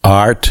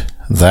Art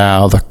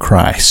thou the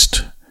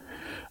Christ,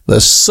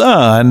 the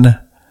Son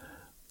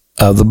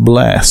of the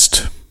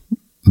Blessed?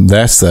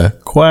 That's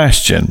the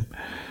question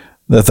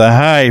that the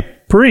high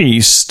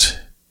priest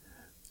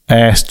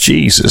asked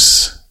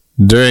Jesus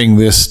during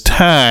this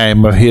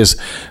time of his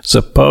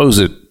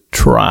supposed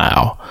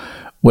trial,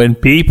 when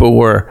people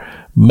were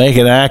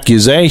making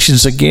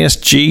accusations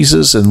against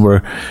Jesus and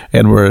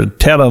were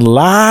telling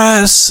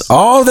lies.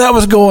 All that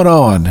was going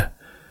on.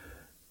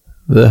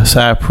 The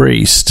high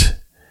priest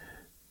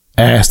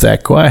asked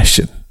that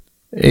question.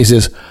 He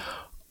says,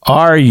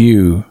 are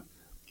you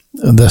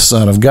the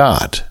Son of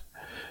God?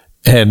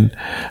 And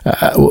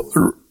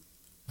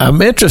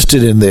I'm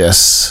interested in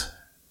this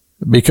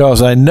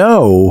because I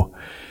know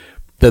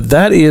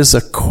that is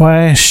a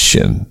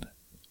question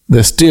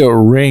that still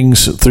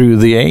rings through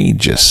the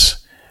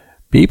ages.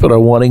 People are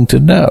wanting to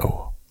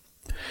know,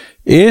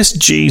 is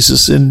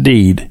Jesus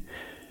indeed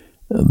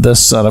the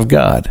Son of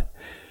God?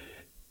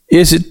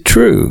 Is it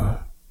true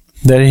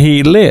that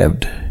he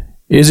lived?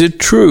 Is it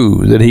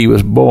true that he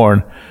was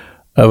born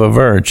of a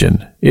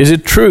virgin? Is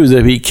it true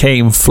that he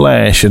became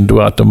flesh and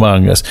dwelt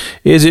among us?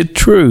 Is it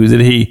true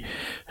that he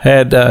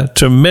had a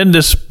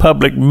tremendous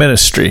public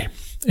ministry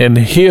and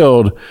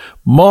healed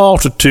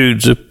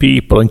multitudes of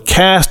people and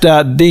cast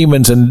out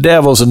demons and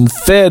devils and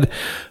fed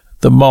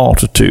the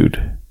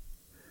multitude?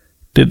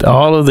 Did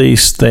all of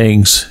these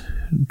things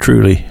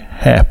truly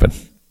happen?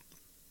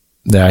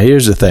 Now,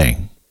 here's the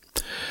thing.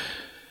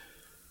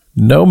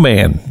 No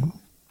man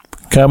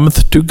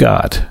cometh to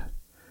God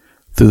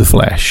through the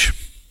flesh.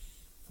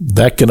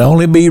 That can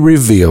only be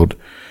revealed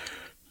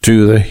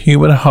to the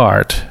human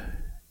heart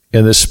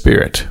and the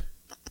spirit.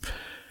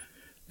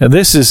 And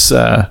this is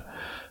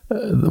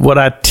what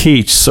I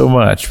teach so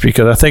much,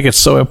 because I think it's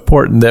so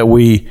important that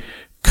we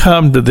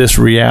come to this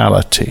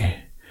reality.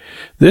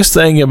 This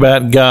thing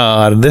about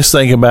God and this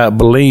thing about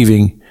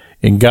believing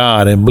in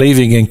God and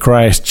believing in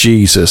Christ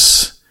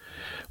Jesus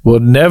will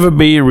never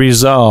be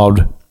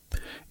resolved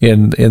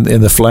in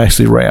the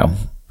fleshly realm.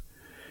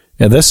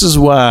 And this is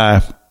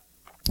why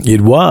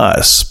it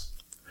was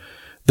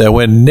that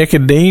when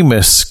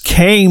Nicodemus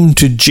came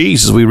to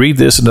Jesus, we read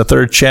this in the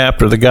 3rd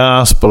chapter of the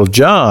Gospel of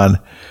John.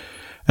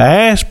 I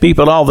ask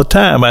people all the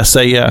time, I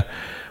say,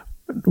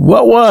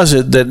 what was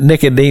it that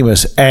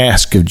Nicodemus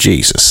asked of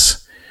Jesus?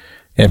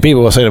 And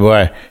people will say,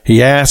 boy,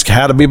 he asked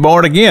how to be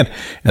born again.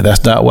 And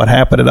that's not what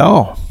happened at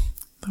all.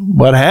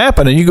 What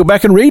happened, and you go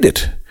back and read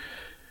it.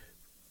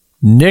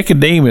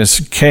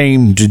 Nicodemus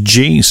came to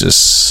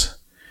Jesus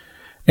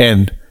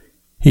and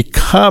he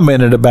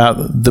commented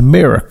about the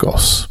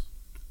miracles.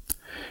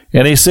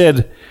 And he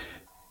said,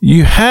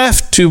 you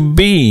have to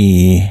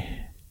be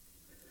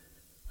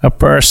a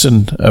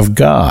person of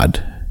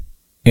God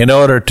in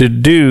order to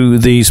do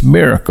these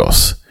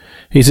miracles.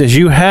 He says,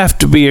 you have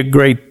to be a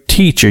great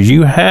teacher.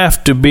 You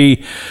have to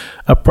be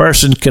a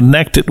person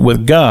connected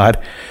with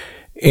God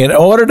in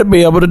order to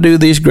be able to do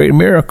these great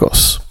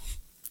miracles.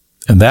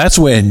 And that's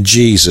when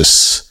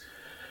Jesus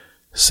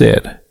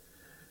said,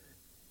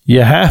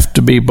 you have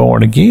to be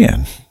born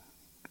again.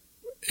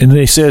 And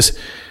he says,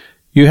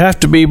 you have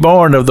to be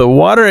born of the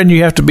water and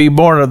you have to be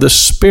born of the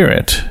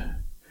Spirit.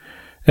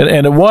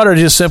 And the water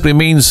just simply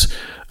means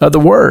the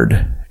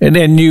Word. And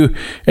then you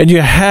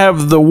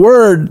have the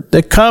Word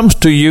that comes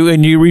to you,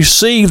 and you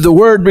receive the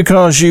Word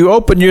because you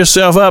open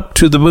yourself up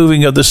to the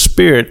moving of the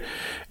Spirit.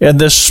 And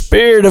the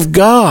Spirit of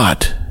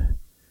God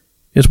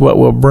is what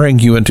will bring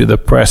you into the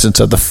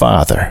presence of the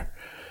Father.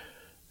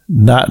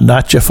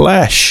 Not your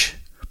flesh.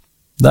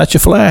 Not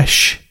your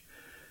flesh.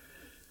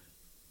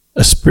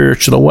 A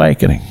spiritual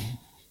awakening.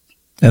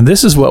 And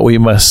this is what we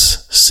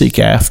must seek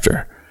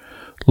after.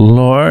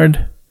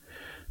 Lord,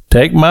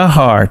 take my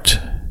heart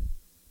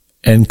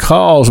and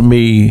cause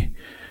me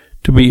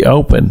to be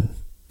open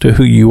to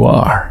who you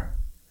are.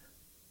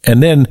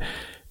 And then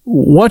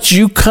once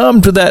you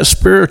come to that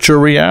spiritual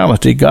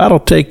reality, God will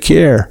take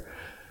care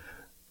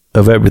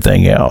of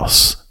everything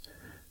else.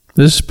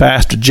 This is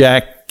Pastor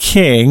Jack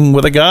King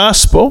with the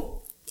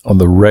gospel on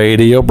the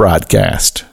radio broadcast.